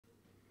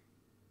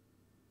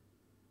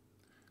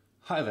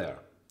Hi there,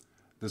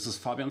 this is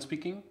Fabian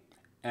speaking,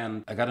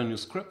 and I got a new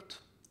script.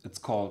 It's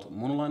called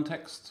Monoline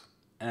Text,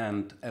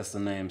 and as the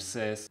name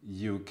says,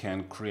 you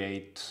can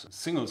create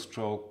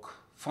single-stroke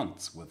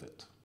fonts with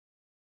it.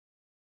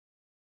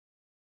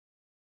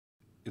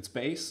 It's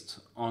based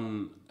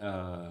on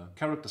a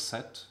character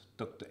set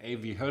Dr.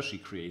 A.V. Hershey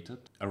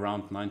created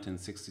around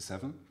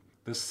 1967.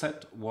 This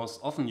set was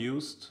often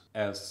used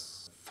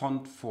as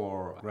font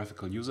for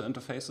graphical user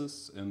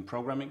interfaces in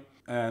programming.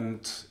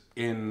 And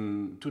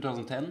in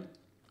 2010,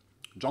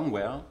 John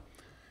Ware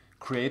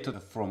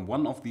created from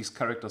one of these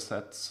character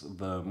sets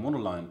the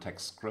Monoline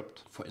Text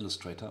script for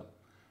Illustrator.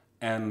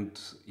 And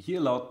he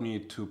allowed me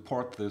to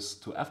port this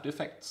to After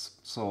Effects.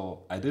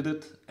 So I did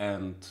it,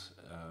 and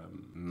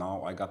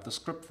now I got the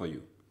script for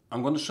you.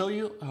 I'm going to show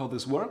you how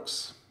this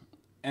works.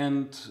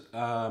 And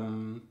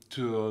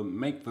to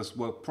make this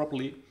work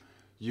properly,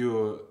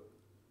 you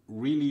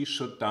really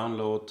should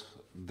download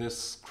this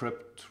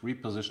script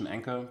reposition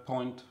anchor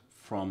point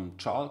from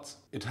Charles.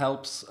 It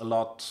helps a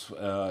lot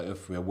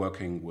if we're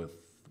working with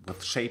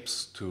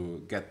shapes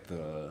to get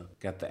the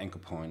anchor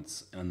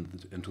points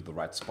into the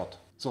right spot.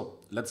 So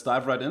let's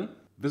dive right in.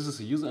 This is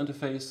a user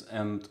interface,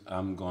 and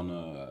I'm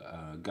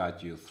gonna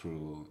guide you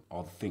through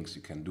all the things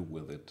you can do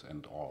with it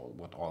and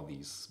what all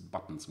these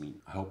buttons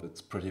mean. I hope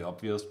it's pretty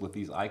obvious with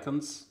these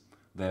icons.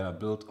 They are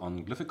built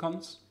on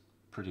glyphicons.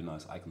 Pretty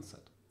nice icon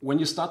set. When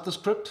you start the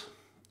script,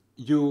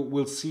 you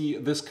will see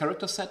this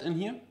character set in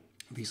here.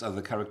 These are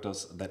the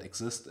characters that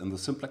exist in the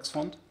simplex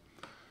font.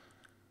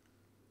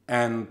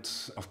 And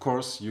of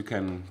course, you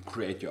can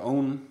create your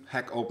own,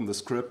 hack open the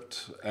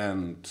script,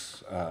 and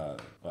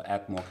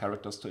add more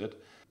characters to it.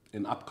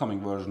 In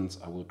upcoming versions,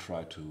 I will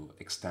try to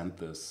extend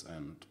this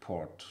and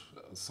port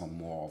some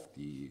more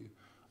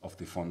of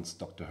the fonts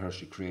Dr.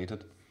 Hershey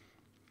created.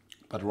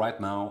 But right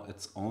now,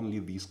 it's only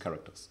these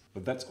characters.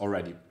 But that's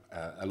already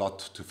a lot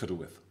to fiddle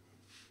with.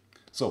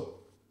 So,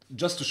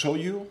 just to show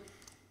you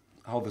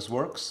how this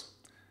works,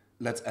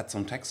 let's add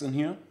some text in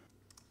here.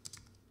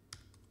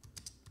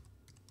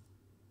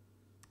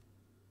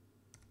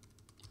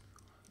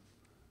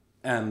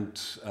 And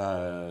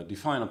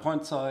define a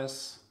point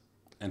size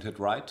and hit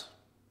write.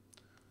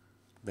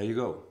 There you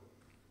go.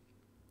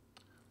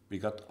 We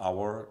got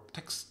our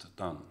text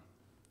done.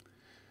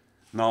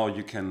 Now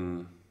you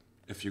can,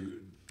 if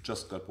you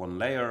just got one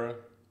layer,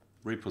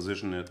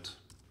 reposition it,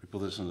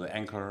 reposition the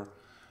anchor,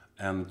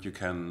 and you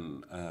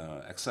can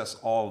access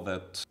all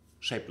that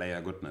shape layer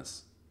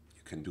goodness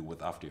you can do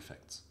with After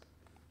Effects.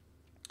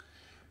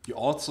 You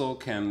also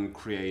can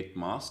create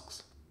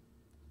masks.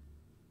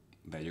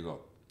 There you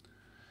go.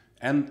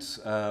 And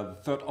the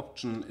third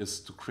option is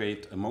to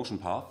create a motion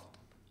path.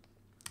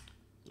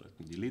 Let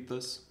me delete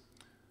this.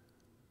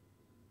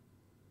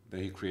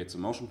 There he creates a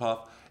motion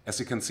path. As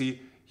you can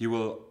see, he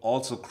will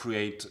also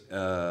create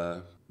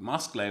a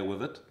mask layer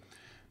with it,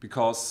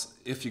 because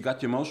if you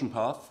got your motion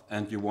path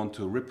and you want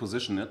to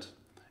reposition it,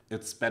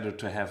 it's better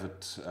to have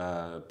it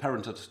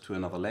parented to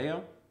another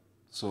layer.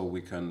 So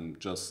we can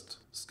just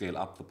scale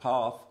up the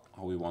path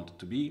how we want it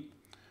to be,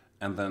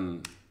 and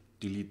then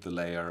delete the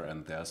layer,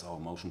 and there's our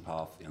motion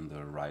path in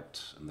the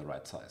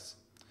right size.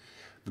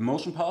 The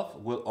motion path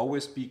will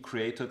always be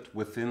created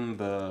within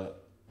the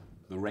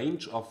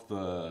range of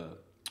the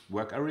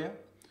work area.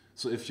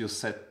 So if you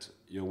set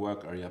your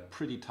work area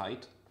pretty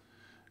tight,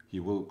 he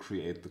will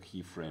create the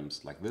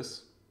keyframes like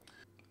this.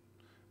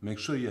 Make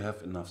sure you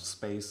have enough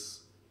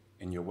space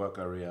in your work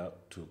area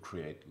to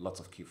create lots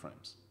of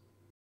keyframes.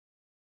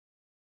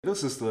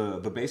 This is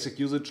the basic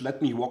usage.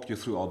 Let me walk you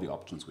through all the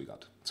options we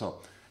got.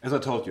 So, as I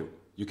told you,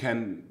 you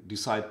can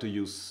decide to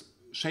use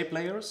shape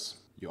layers.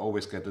 You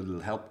always get a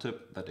little help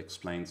tip that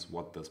explains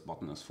what this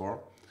button is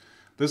for.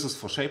 This is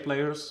for shape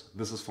layers,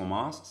 this is for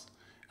masks,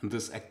 and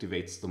this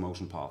activates the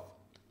motion path.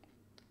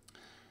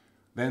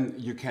 Then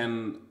you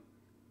can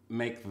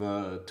make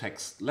the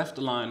text left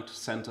aligned,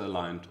 center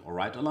aligned, or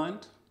right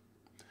aligned.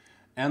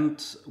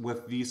 And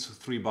with these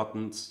three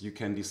buttons, you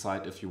can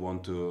decide if you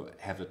want to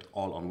have it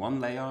all on one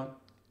layer,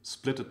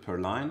 split it per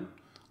line,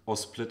 or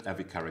split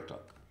every character.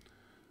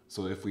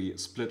 So if we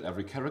split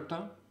every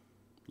character,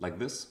 like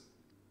this,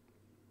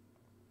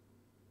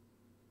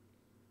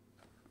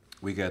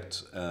 we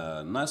get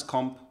a nice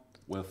comp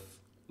with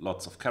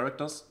lots of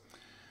characters.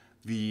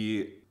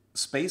 The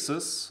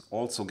spaces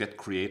also get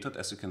created,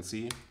 as you can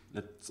see.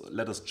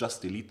 Let us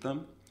just delete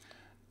them.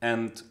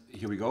 And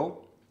here we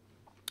go.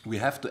 We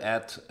have to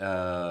add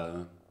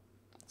a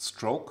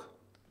stroke.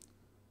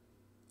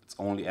 It's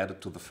only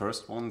added to the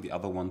first one. The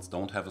other ones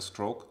don't have a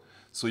stroke.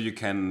 So you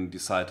can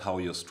decide how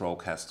your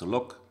stroke has to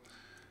look.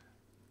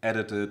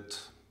 Edit it,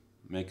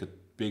 make it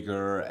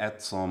bigger,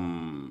 add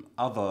some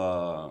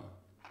other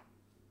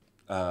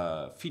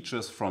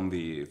features from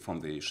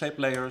the shape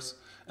layers,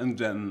 and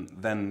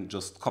then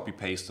just copy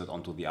paste it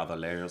onto the other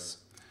layers,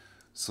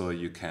 so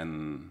you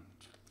can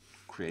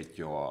create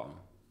your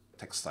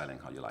text styling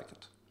how you like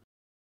it.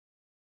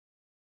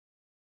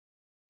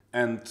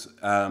 And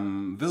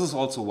this is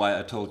also why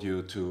I told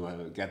you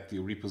to get the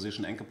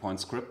reposition anchor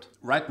point script.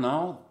 Right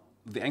now,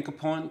 the anchor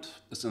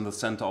point is in the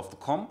center of the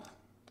comp,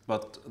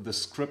 but the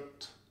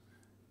script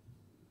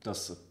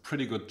does a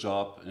pretty good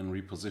job in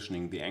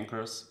repositioning the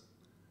anchors.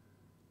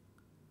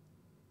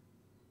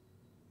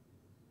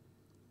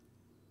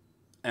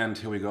 And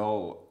here we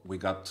go, we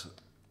got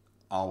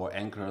our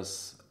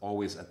anchors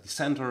always at the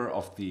center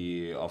of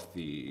the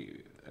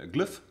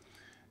glyph,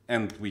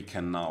 and we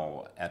can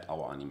now add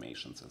our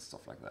animations and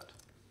stuff like that.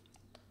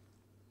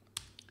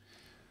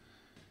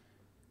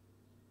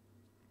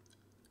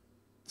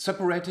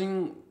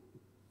 Separating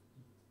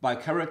by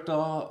character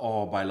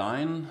or by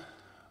line,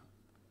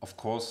 of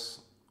course,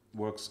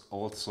 works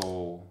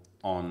also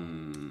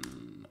on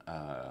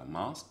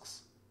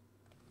masks.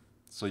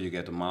 So you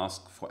get a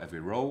mask for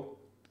every row,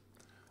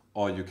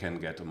 or you can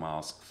get a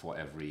mask for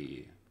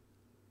every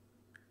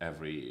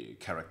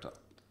character.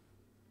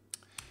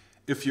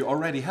 If you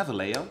already have a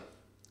layer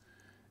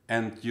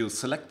and you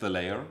select the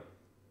layer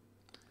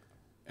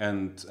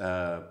and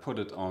put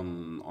it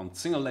on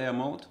single layer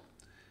mode,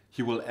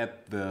 he will add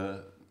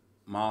the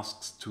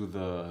masks to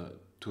the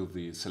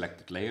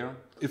selected layer.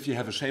 If you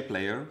have a shape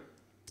layer,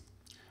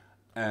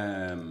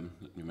 let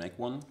me make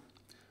one.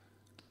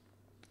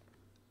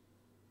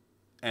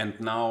 And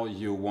now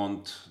you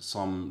want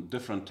some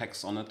different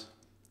text on it.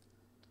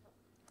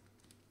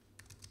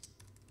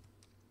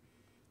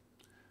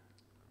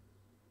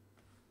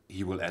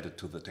 He will add it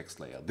to the text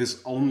layer.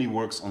 This only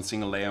works on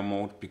single layer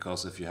mode,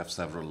 because if you have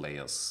several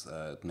layers,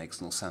 it makes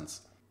no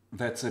sense.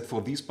 That's it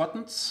for these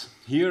buttons.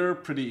 Here,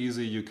 pretty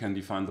easy, you can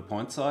define the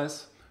point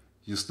size.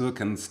 You still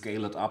can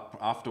scale it up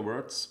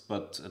afterwards,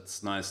 but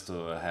it's nice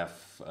to have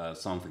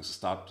something to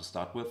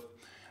start with.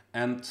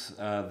 And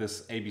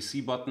this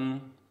ABC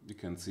button, you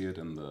can see it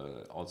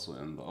also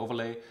in the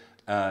overlay.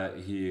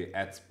 He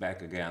adds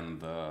back again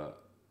the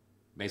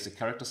basic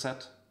character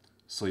set,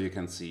 so you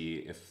can see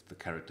if the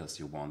characters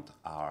you want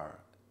are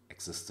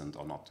existent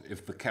or not.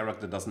 If the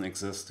character doesn't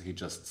exist, he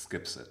just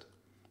skips it.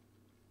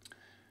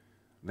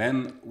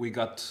 Then we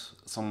got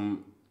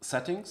some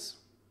settings.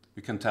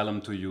 We can tell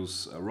him to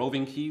use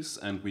roving keys,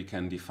 and we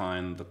can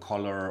define the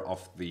color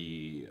of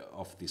the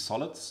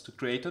solids to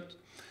create it.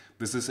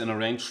 This is in a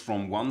range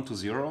from 1 to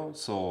 0,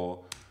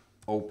 so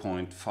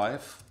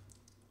 0.5,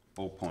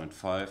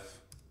 0.5,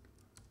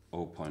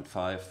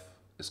 0.5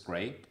 is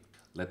gray.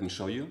 Let me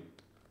show you.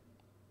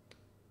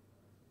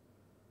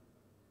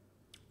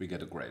 We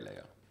get a gray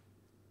layer.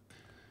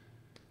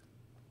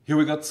 Here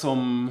we got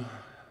some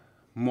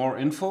more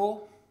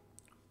info,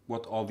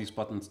 what all these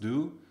buttons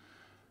do,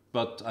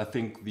 but I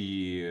think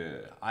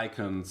the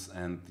icons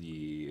and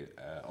the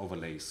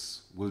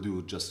overlays will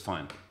do just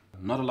fine.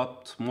 Not a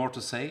lot more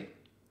to say.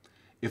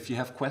 If you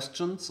have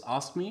questions,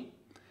 ask me.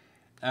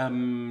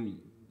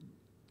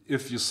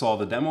 If you saw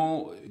the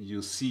demo,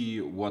 you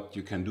see what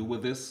you can do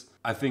with this.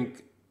 I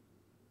think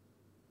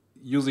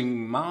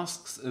using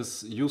masks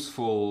is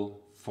useful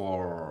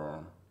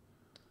for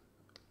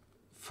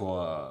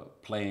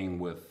playing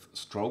with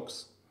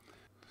strokes,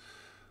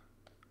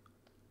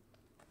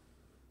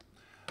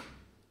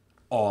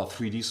 or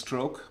 3D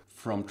stroke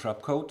from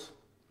Trapcode.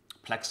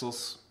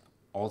 Plexus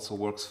also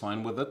works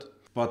fine with it.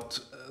 But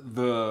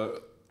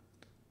the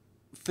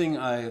thing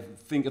I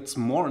think it's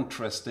more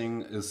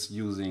interesting is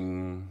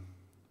using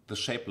the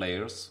shape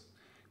layers,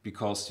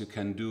 because you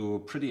can do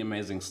pretty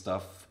amazing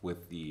stuff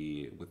with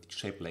the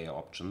shape layer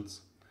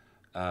options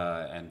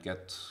and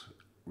get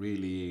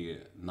really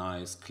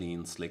nice,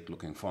 clean, slick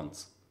looking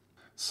fonts.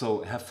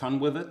 So have fun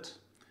with it.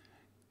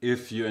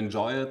 If you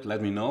enjoy it,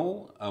 let me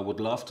know. I would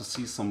love to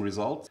see some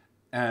results.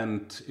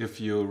 And if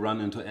you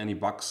run into any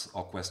bugs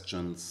or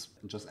questions,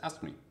 just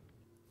ask me.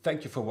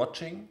 Thank you for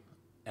watching,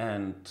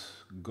 and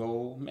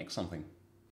go make something.